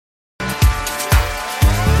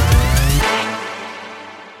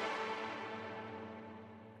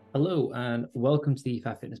Hello and welcome to the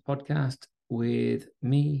E5 Fitness Podcast with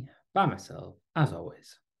me, by myself, as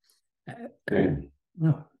always.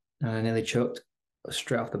 No, I nearly choked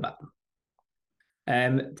straight off the bat.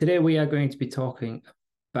 Today we are going to be talking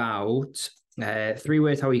about 3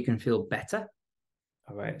 ways how you can feel better.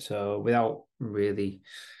 All right, so without really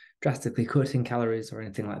drastically cutting calories or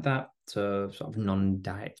anything like that, so sort of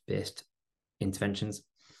non-diet based interventions,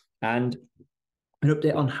 and an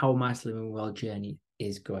update on how my Slimming Well journey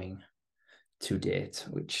is going to date,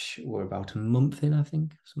 which we're about a month in, I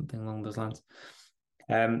think, something along those lines.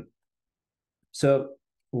 So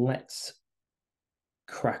let's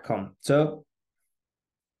crack on. So,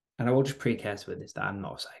 and I will just precursor with this that I'm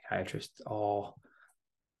not a psychiatrist or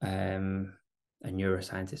a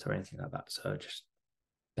neuroscientist or anything like that. So just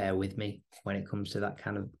bear with me when it comes to that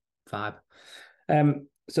kind of vibe.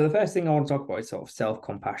 So the first thing I want to talk about is sort of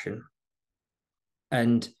self-compassion.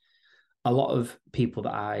 And a lot of people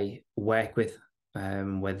that I work with,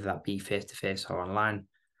 whether that be face-to-face or online,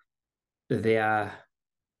 they are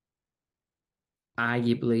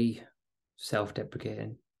arguably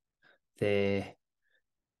self-deprecating. They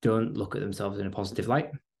don't look at themselves in a positive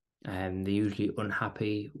light, and they're usually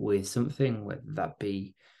unhappy with something, whether that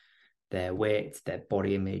be their weight, their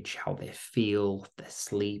body image, how they feel, their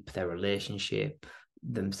sleep, their relationship,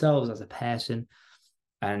 themselves as a person.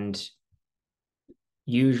 And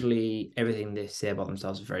usually everything they say about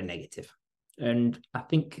themselves is very negative. And I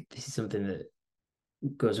think this is something that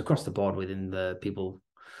goes across the board within the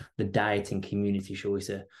dieting community, shall we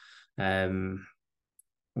say,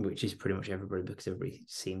 which is pretty much everybody, because everybody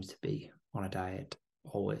seems to be on a diet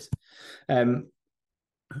always. And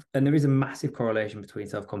there is a massive correlation between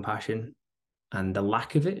self-compassion and the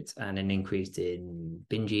lack of it, and an increase in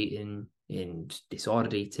binge eating, in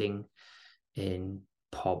disordered eating, in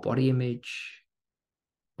poor body image,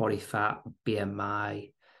 body fat,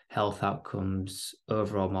 BMI, health outcomes,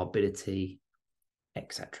 overall morbidity,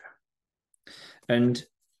 etc. And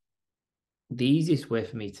the easiest way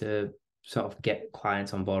for me to sort of get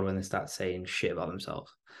clients on board when they start saying shit about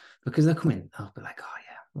themselves, because they'll come in, they'll be like, oh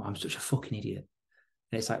yeah, well, I'm such a fucking idiot.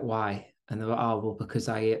 And it's like, why? And they're like, oh, well, because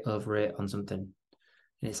I overate on something.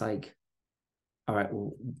 And it's like, all right,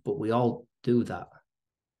 well, but we all do that.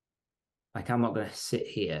 Like, I'm not going to sit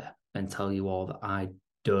here and tell you all that I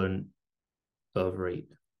don't overeat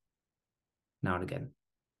now and again.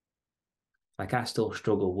 Like, I still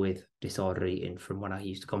struggle with disordered eating from when I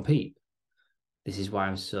used to compete. This is why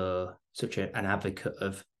I'm such an advocate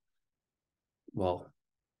of, well,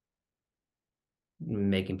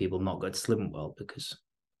 making people not go to Slim World, because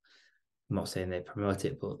I'm not saying they promote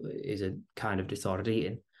it, but it is a kind of disordered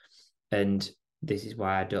eating. And this is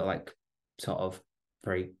why I don't like sort of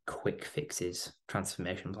very quick fixes,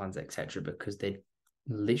 transformation plans, etc., because they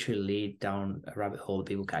literally lead down a rabbit hole that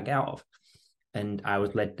people can't get out of. And I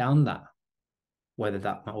was led down that. Whether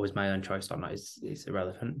that was my own choice or not is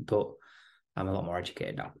irrelevant, but I'm a lot more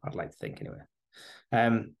educated now, I'd like to think anyway.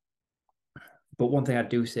 But one thing I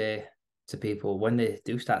do say to people when they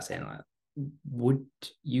do start saying that, would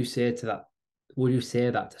you say that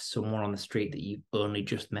to someone on the street that you've only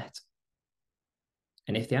just met?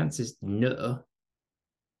 And if the answer is no,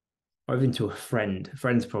 or even to a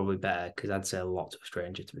friend's probably better, because I'd say a lot to a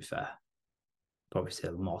stranger, to be fair. Probably say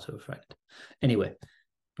more to a friend. Anyway,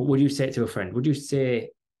 but would you say it to a friend? Would you say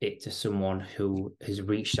it to someone who has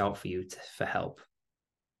reached out for you for help?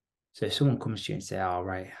 So if someone comes to you and say, "Oh,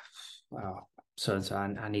 right, wow, so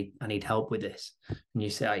I need help with this," and you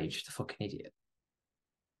say, "Oh, you're just a fucking idiot,"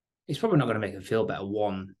 it's probably not going to make them feel better.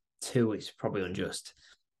 One, two, it's probably unjust,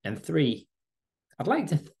 and three, I'd like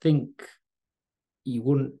to think you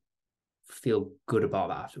wouldn't feel good about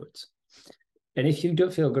that afterwards. And if you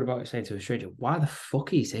don't feel good about it saying to a stranger, why the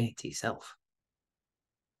fuck are you saying it to yourself?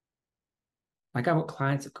 Like, I've got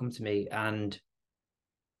clients that come to me and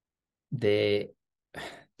they'll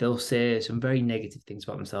say some very negative things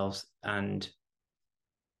about themselves, and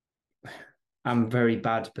I'm very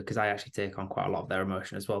bad because I actually take on quite a lot of their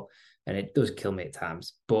emotion as well, and it does kill me at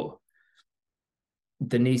times. But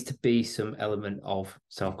there needs to be some element of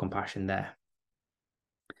self-compassion there,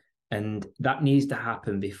 and that needs to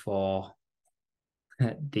happen before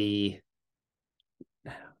the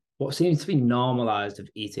what seems to be normalized of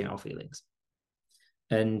eating our feelings.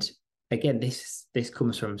 And again, this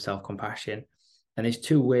comes from self-compassion. And there's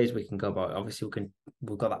 2 ways we can go about it. Obviously,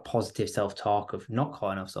 we've got that positive self-talk of not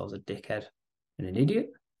calling ourselves a dickhead and an idiot,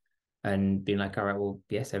 and being like, all right, well,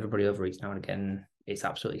 yes, everybody overeats now and again. It's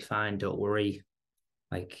absolutely fine. Don't worry.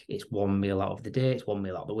 Like, it's one meal out of the day, it's one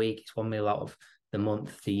meal out of the week, it's one meal out of the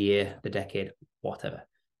month, the year, the decade, whatever.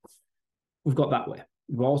 We've got that way.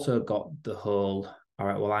 We've also got the whole, all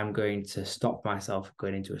right, well, I'm going to stop myself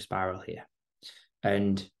going into a spiral here.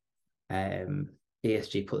 And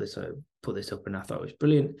ESG put this up, and I thought it was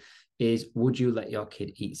brilliant, is would you let your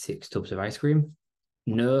kid eat 6 tubs of ice cream?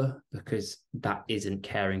 No, because that isn't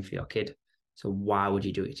caring for your kid. So why would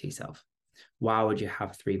you do it to yourself? Why would you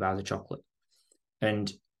have 3 bars of chocolate?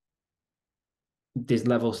 And there's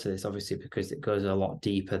levels to this, obviously, because it goes a lot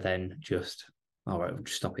deeper than just, all right, we'll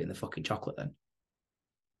just stop eating the fucking chocolate then.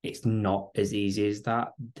 It's not as easy as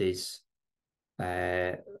that. There's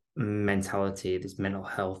mentality, there's mental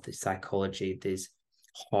health, there's psychology, there's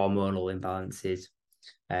hormonal imbalances.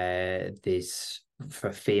 There's,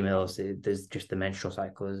 for females, there's just the menstrual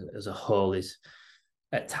cycle as a whole is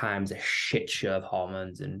at times a shit show of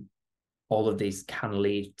hormones, and all of these can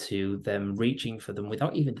lead to them reaching for them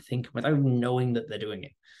without even thinking, without knowing that they're doing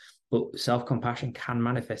it. But self-compassion can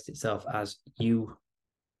manifest itself as you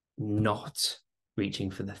not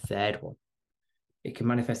reaching for the 3rd one. It can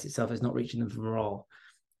manifest itself as not reaching them from all.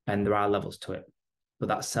 And there are levels to it. But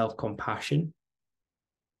that self-compassion,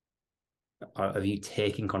 or of you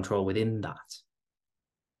taking control within that,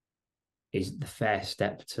 is the first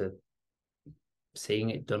step to seeing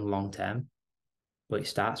it done long term. But it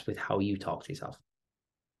starts with how you talk to yourself.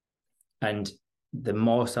 And the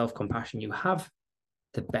more self-compassion you have,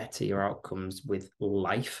 the better your outcomes with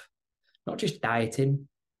life. Not just dieting,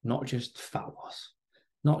 not just fat loss,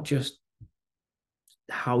 not just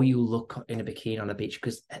how you look in a bikini on the beach,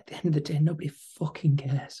 because at the end of the day, nobody fucking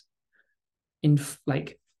cares. I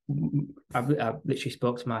literally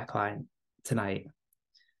spoke to my client tonight,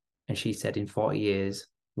 and she said, in 40 years,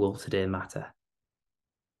 will today matter?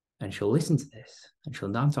 And she'll listen to this, and she'll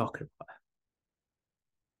know I'm talking about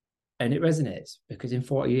it. And it resonates, because in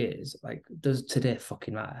 40 years, like, does today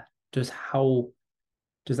fucking matter? Does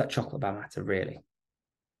that chocolate bar matter, really?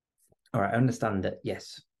 All right, I understand that,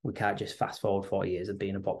 yes, we can't just fast forward 40 years of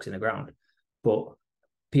being a box in the ground, but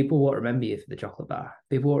people won't remember you for the chocolate bar.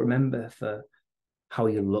 People won't remember for how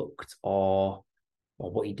you looked or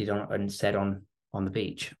what you did and said on the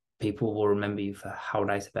beach. People will remember you for how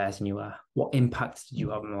nice a person you are. What impact did you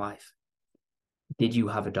have on life? Did you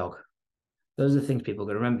have a dog? Those are the things people are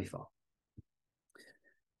going to remember you for.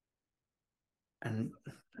 And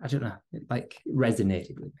I don't know, it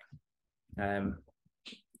resonated with me.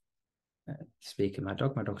 Speaking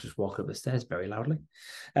of my dog's just walking up the stairs very loudly.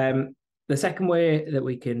 The second way that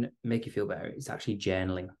we can make you feel better is actually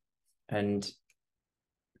journaling. And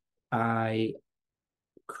I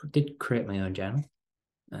did create my own journal,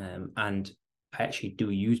 and I actually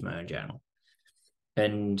do use my own journal.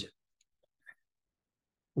 And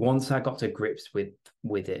once I got to grips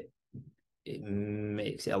with it, it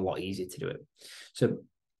makes it a lot easier to do it. So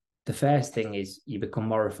the first thing is you become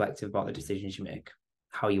more reflective about the decisions you make,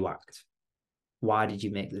 how you act. Why did you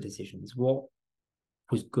make the decisions? What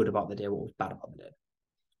was good about the day? What was bad about the day?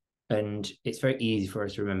 And it's very easy for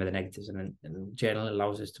us to remember the negatives, and journaling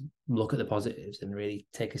allows us to look at the positives and really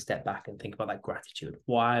take a step back and think about that gratitude.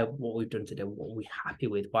 Why, what we've done today, what are we happy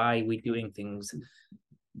with? Why are we doing things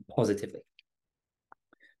positively?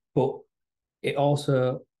 But it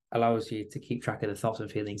also allows you to keep track of the thoughts and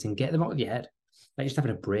feelings and get them out of your head. Like just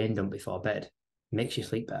having a brain dump before bed makes you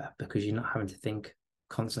sleep better, because you're not having to think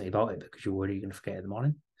constantly about it because you're worried you're going to forget in the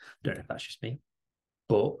morning. I don't know if that's just me,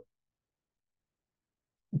 but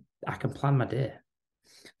I can plan my day.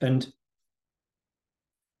 And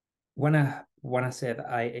when I say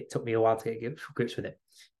that it took me a while to get grips with it,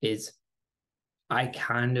 is I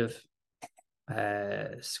kind of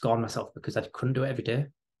scorn myself because I couldn't do it every day.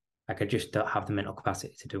 Like I just don't have the mental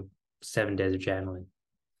capacity to do 7 days of journaling.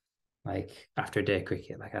 Like after a day of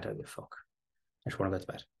cricket, like I don't give a fuck. I just want to go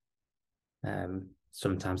to bed.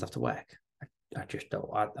 Sometimes after work, I just don't.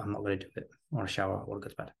 I'm not going to do it. I want to shower. I want to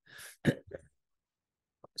go to bed.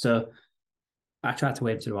 So I try to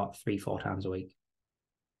aim to do about 3-4 times a week,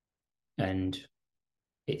 and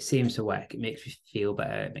it seems to work. It makes me feel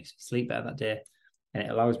better. It makes me sleep better that day, and it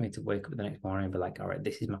allows me to wake up the next morning and be like, all right,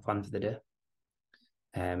 this is my plan for the day.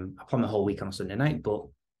 I plan the whole week on a Sunday night, but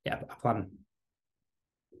yeah, I plan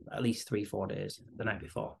at least 3-4 days the night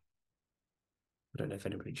before. I don't know if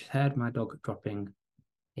anybody just heard my dog dropping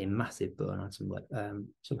a massive bone on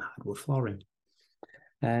some hardwood flooring.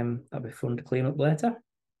 That'll be fun to clean up later.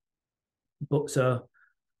 But so,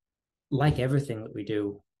 like everything that we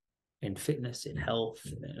do in fitness, in health,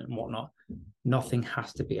 and whatnot, nothing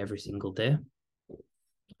has to be every single day.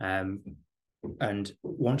 And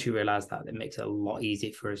once you realize that, it makes it a lot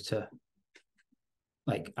easier for us to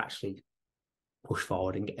like actually push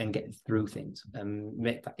forward and get through things and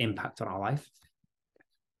make that impact on our life.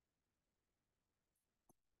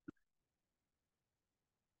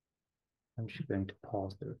 I'm just going to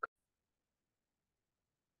pause the record.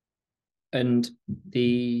 And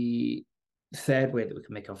the third way that we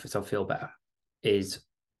can make ourselves feel better is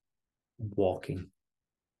walking.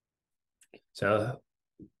 So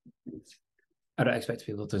I don't expect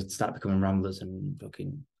people to start becoming ramblers and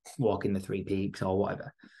fucking walking the 3 peaks or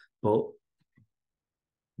whatever, but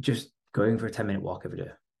just going for a 10-minute walk every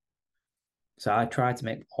day. So I try to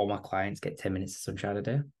make all my clients get 10 minutes of sunshine a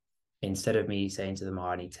day, instead of me saying to them, oh,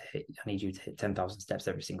 I need you to hit 10,000 steps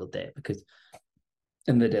every single day, because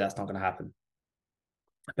in the day that's not going to happen.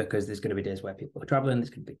 Because there's going to be days where people are traveling, there's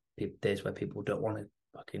going to be days where people don't want to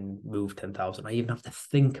fucking move 10,000 or even have to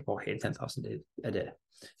think about hitting 10,000 a day,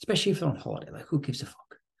 especially if they're on holiday. Like, who gives a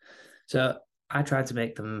fuck? So I try to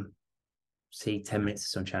make them see 10 minutes of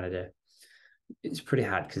sunshine a day. It's pretty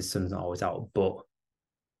hard because the sun's not always out, but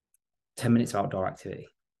 10 minutes of outdoor activity.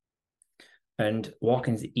 And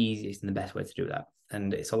walking is the easiest and the best way to do that.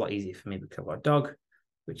 And it's a lot easier for me because I've got a dog,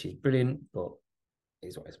 which is brilliant, but it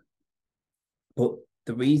is what it is. But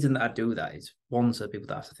the reason that I do that is, one, so people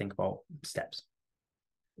don't have to think about steps,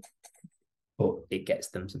 but it gets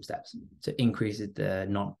them some steps. So it increases the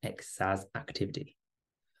non-exercise activity.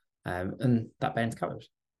 And that burns calories.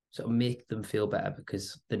 So it'll make them feel better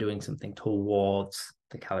because they're doing something towards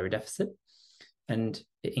the calorie deficit. And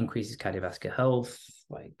it increases cardiovascular health,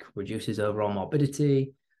 like reduces overall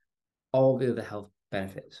morbidity, all the other health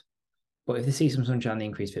benefits. But if they see some sunshine, they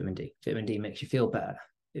increase vitamin D. Vitamin D makes you feel better.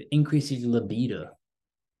 It increases libido.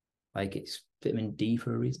 Like, it's vitamin D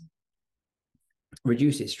for a reason.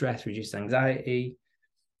 Reduces stress, reduces anxiety.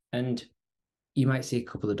 And you might see a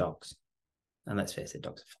couple of dogs. And let's face it,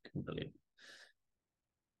 dogs are fucking brilliant.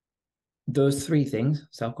 Those 3 things,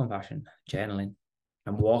 self-compassion, journaling,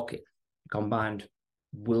 and walking, combined,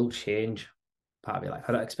 will change part of your life.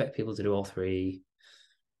 I don't expect people to do all 3,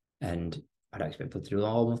 and I don't expect people to do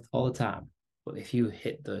them all the time. But if you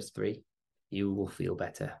hit those 3, you will feel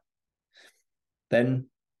better. Then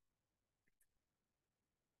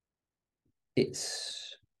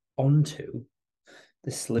it's onto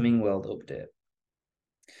the Slimming World update.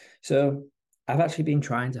 So I've actually been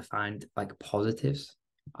trying to find like positives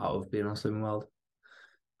out of being on Slimming World,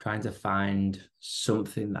 trying to find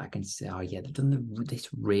something that I can say, oh yeah, they've done this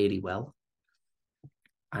really well.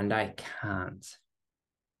 And I can't,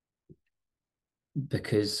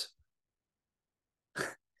 because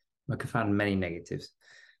I can find many negatives,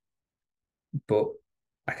 but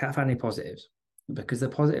I can't find any positives, because the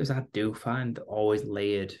positives I do find are always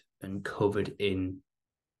layered and covered in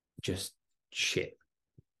just shit.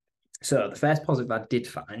 So the first positive I did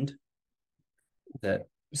find, that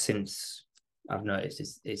since I've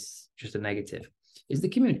noticed is just a negative, is the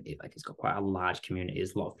community. Like, it's got quite a large community.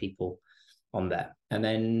 There's a lot of people on there. And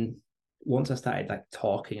then once I started like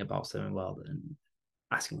talking about Slimming World and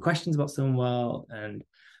asking questions about Slimming World, and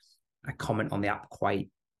I comment on the app quite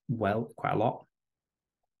a lot,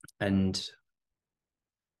 and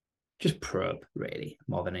just probe really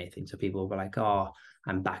more than anything. So people were like, oh,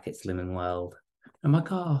 I'm back at Slimming World. I'm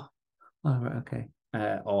like, oh right, okay.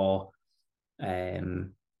 Or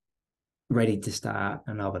ready to start,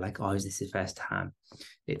 and I'll be like, oh, is this the first time?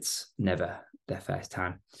 It's never their first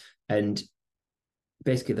time. And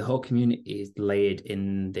basically the whole community is layered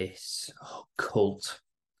in this cult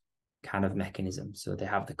kind of mechanism. So they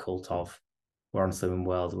have the cult of, we're on Slimming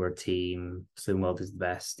World, we're a team, Slimming World is the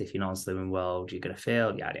best, if you're not on Slimming World, you're going to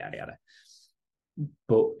fail, yada, yada, yada.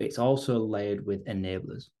 But it's also layered with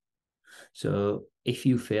enablers. So if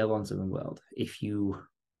you fail on Slimming World, if you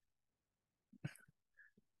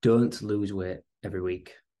don't lose weight every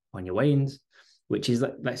week on your weigh-ins, which is,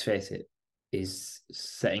 let's face it, is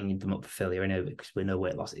setting them up for failure anyway, because we know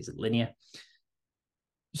weight loss isn't linear.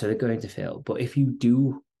 So they're going to fail. But if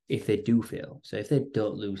they do fail, so if they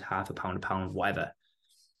don't lose half a pound, whatever,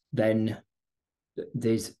 then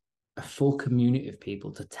there's a full community of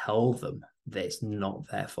people to tell them that it's not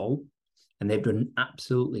their fault and they've done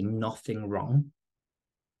absolutely nothing wrong.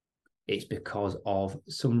 It's because of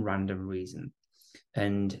some random reason.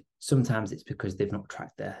 And sometimes it's because they've not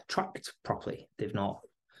tracked properly. They've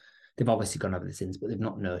obviously gone over the sins, but they've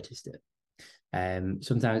not noticed it.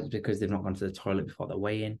 Sometimes it's because they've not gone to the toilet before they're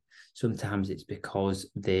weighing. Sometimes it's because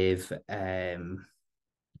they're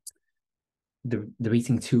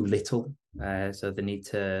eating too little, so they need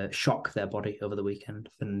to shock their body over the weekend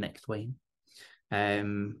for the next weigh-in.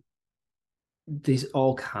 There's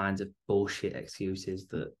all kinds of bullshit excuses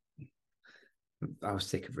that I was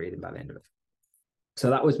sick of reading by the end of it. So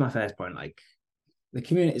that was my first point. Like, the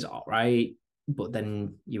community is all right, but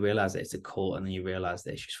then you realize that it's a cult, and then you realize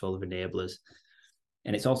that it's just full of enablers.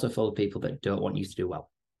 And it's also full of people that don't want you to do well.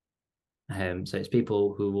 So it's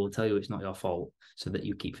people who will tell you it's not your fault so that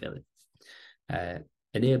you keep failing.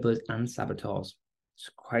 Enablers and saboteurs. It's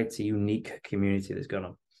quite a unique community that's going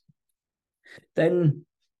on. Then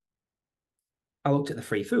I looked at the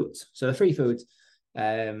free foods. So the free foods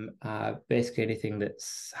are basically anything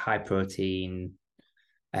that's high protein,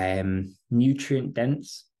 nutrient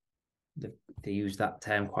dense. They use that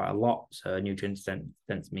term quite a lot. So nutrient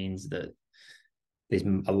dense means that there's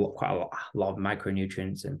quite a lot of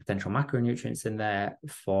micronutrients and potential macronutrients in there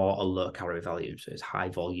for a low calorie value. So it's high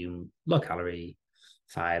volume, low calorie,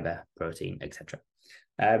 fiber, protein, etc.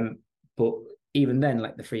 But even then,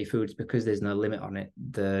 like the free foods, because there's no limit on it,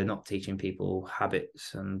 they're not teaching people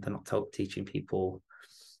habits and they're not teaching people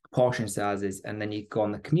portion sizes. And then you go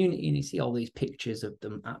on the community and you see all these pictures of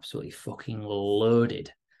them absolutely fucking loaded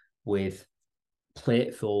with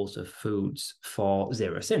platefuls of foods for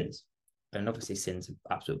zero sins. And obviously sins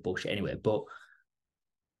are absolute bullshit anyway, but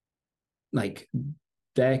like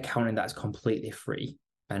they're counting that as completely free.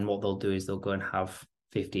 And what they'll do is they'll go and have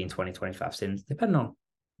 15, 20, 25 sins, depending on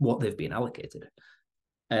what they've been allocated.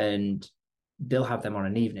 And they'll have them on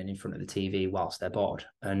an evening in front of the TV whilst they're bored.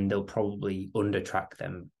 And they'll probably under-track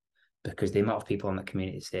them because the amount of people on that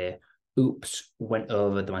community say, oops, went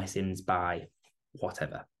over my sins by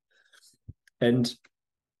whatever. And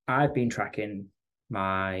I've been tracking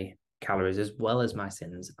my calories as well as my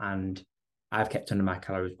sins, and I've kept under my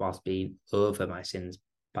calories whilst being over my sins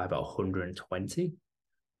by about 120.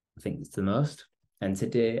 I think it's the most. And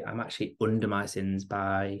today I'm actually under my sins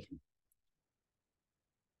by...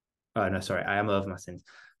 Oh, no, sorry. I am over my sins.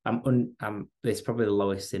 It's probably the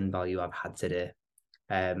lowest sin value I've had today.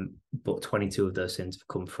 But 22 of those sins have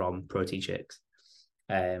come from protein shakes.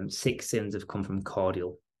 6 sins have come from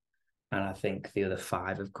cordial. And I think the other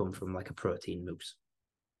 5 have come from like a protein mousse.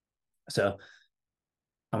 So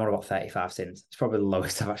I'm on about 35 sins. It's probably the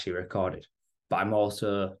lowest I've actually recorded. But I'm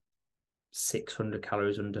also 600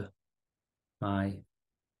 calories under my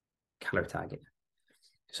calorie target.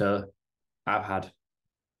 So I've had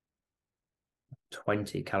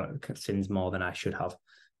 20 sins more than I should have,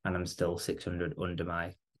 and I'm still 600 under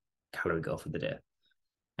my calorie goal for the day.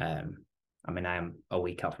 I mean, I am a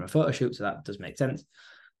week out from a photo shoot, so that does make sense.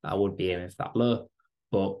 I would be aiming for that low,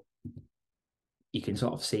 but you can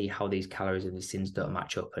sort of see how these calories and these sins don't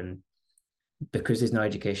match up. And because there's no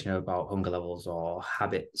education about hunger levels or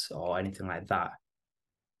habits or anything like that,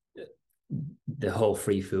 the whole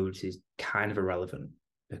free foods is kind of irrelevant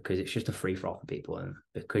because it's just a free for all for people. And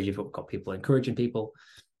because you've got people encouraging people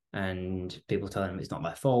and people telling them it's not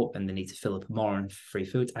their fault and they need to fill up more on free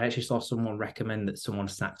foods. I actually saw someone recommend that someone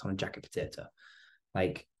snacked on a jacket potato.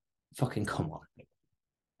 Like, fucking come on.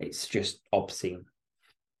 It's just obscene.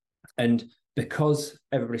 And because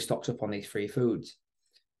everybody stocks up on these free foods,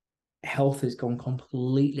 health has gone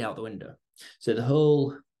completely out the window. So the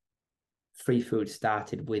whole free food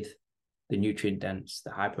started with the nutrient dense,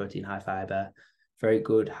 the high protein, high fiber, very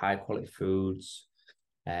good, high quality foods,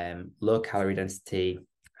 low calorie density,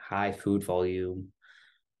 high food volume,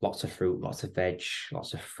 lots of fruit, lots of veg,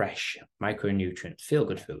 lots of fresh micronutrients, feel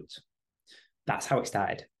good foods. That's how it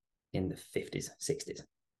started in the 50s, 60s.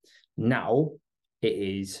 Now it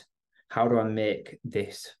is, how do I make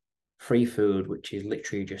this free food, which is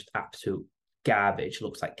literally just absolute garbage,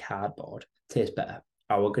 looks like cardboard, taste better?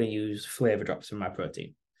 Oh, we're going to use flavor drops from my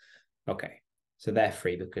protein. Okay, so they're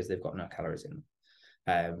free because they've got no calories in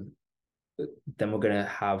them. Then we're going to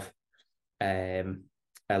have a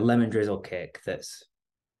lemon drizzle cake that's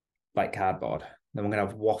like cardboard. Then we're going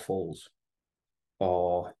to have waffles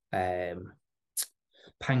or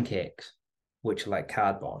pancakes, which are like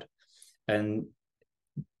cardboard. And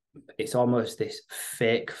it's almost this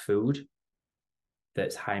fake food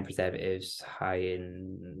that's high in preservatives, high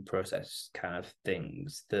in processed kind of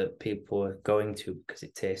things that people are going to because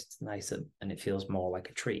it tastes nicer and it feels more like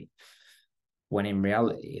a treat. When in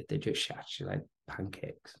reality, they're just actually like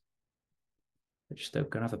pancakes. They're just going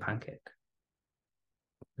to have a pancake.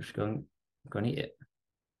 They're just going to eat it.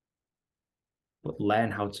 But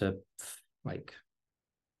learn how to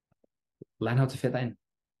fit that in.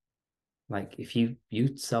 Like if you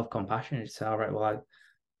self-compassion, it's all right, well, I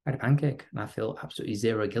had a pancake and I feel absolutely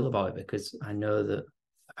zero guilt about it because I know that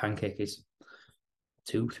a pancake is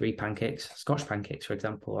 2-3 pancakes, Scotch pancakes, for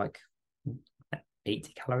example, like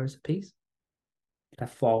 80 calories a piece. I'd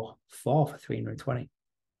have four for 320.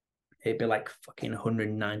 It'd be like fucking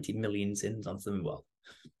 190 million sins on something well.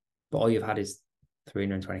 But all you've had is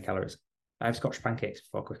 320 calories. I have Scotch pancakes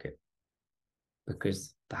before cricket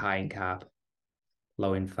because they're high in carb,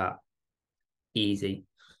 low in fat, easy,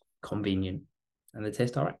 convenient, and they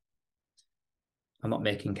taste all right. I'm not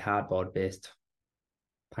making cardboard based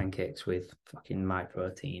pancakes with fucking my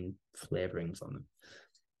protein flavorings on them.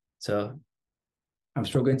 So I'm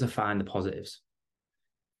struggling to find the positives.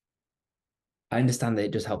 I understand that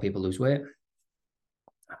it does help people lose weight.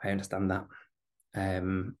 I understand that.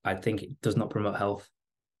 I think it does not promote health.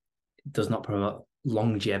 It does not promote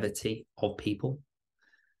longevity of people,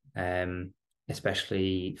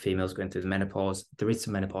 especially females going through the menopause. There is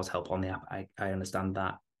some menopause help on the app. I understand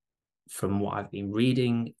that. From what I've been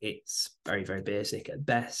reading, it's very, very basic at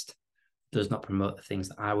best. Does not promote the things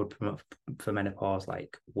that I would promote for menopause,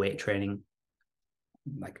 like weight training,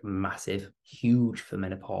 like massive, huge for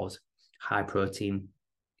menopause, high protein.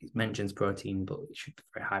 It mentions protein, but it should be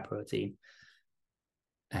very high protein.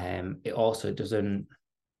 It also doesn't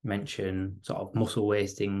mention sort of muscle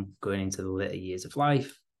wasting going into the later years of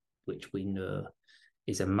life, which we know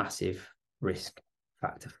is a massive risk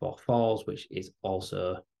factor for falls, which is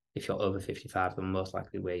also, if you're over 55, the most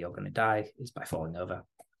likely way you're going to die is by falling over.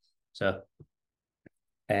 So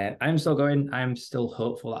I'm still going. I'm still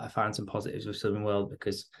hopeful that I find some positives with Slimming World,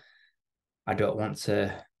 because I don't want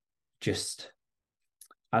to just,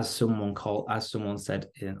 as someone said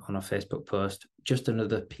on a Facebook post, just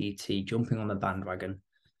another PT jumping on the bandwagon.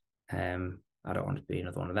 I don't want to be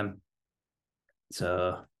another one of them.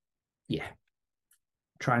 So yeah,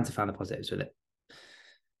 trying to find the positives with it.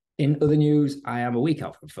 In other news, I am a week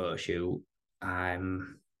out from a photo shoot.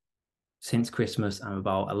 Since Christmas, I'm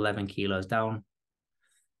about 11 kilos down.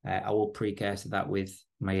 I will precursor that with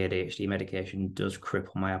my ADHD medication does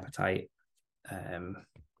cripple my appetite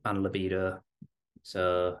and libido.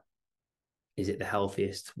 So is it the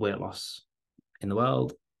healthiest weight loss in the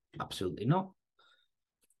world? Absolutely not.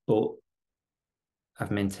 But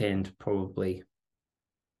I've maintained probably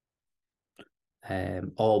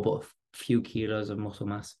all but a few kilos of muscle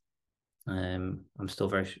mass. I'm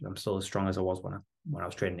still as strong as I was when I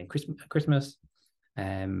was training in Christmas.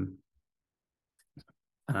 And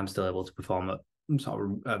I'm still able to perform at sort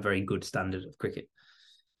of a very good standard of cricket.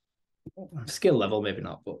 Skill level, maybe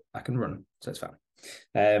not, but I can run, so it's fine.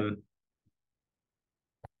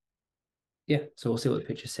 Yeah, so we'll see what the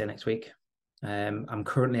pictures say next week. I'm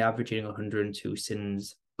currently averaging 102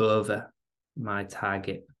 sins over my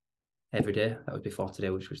target every day. That was before today,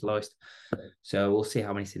 which was lowest. So we'll see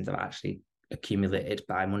how many sins I've actually accumulated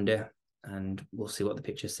by Monday, and we'll see what the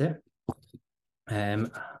pictures say. I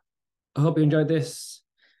hope you enjoyed this.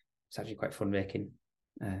 It's actually quite fun making.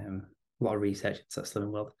 A lot of research into that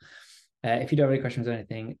Slimming World. If you do have any questions or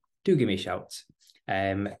anything, do give me a shout.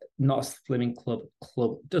 Not a Slimming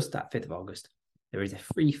Club does start 5th of August. There is a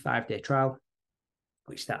free 5-day trial,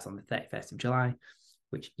 which starts on the 31st of July,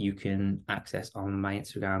 which you can access on my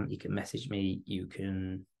Instagram. You can message me. You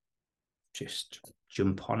can just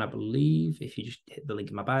jump on, I believe, if you just hit the link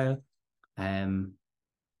in my bio. I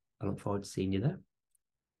look forward to seeing you there.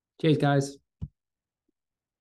 Cheers, guys.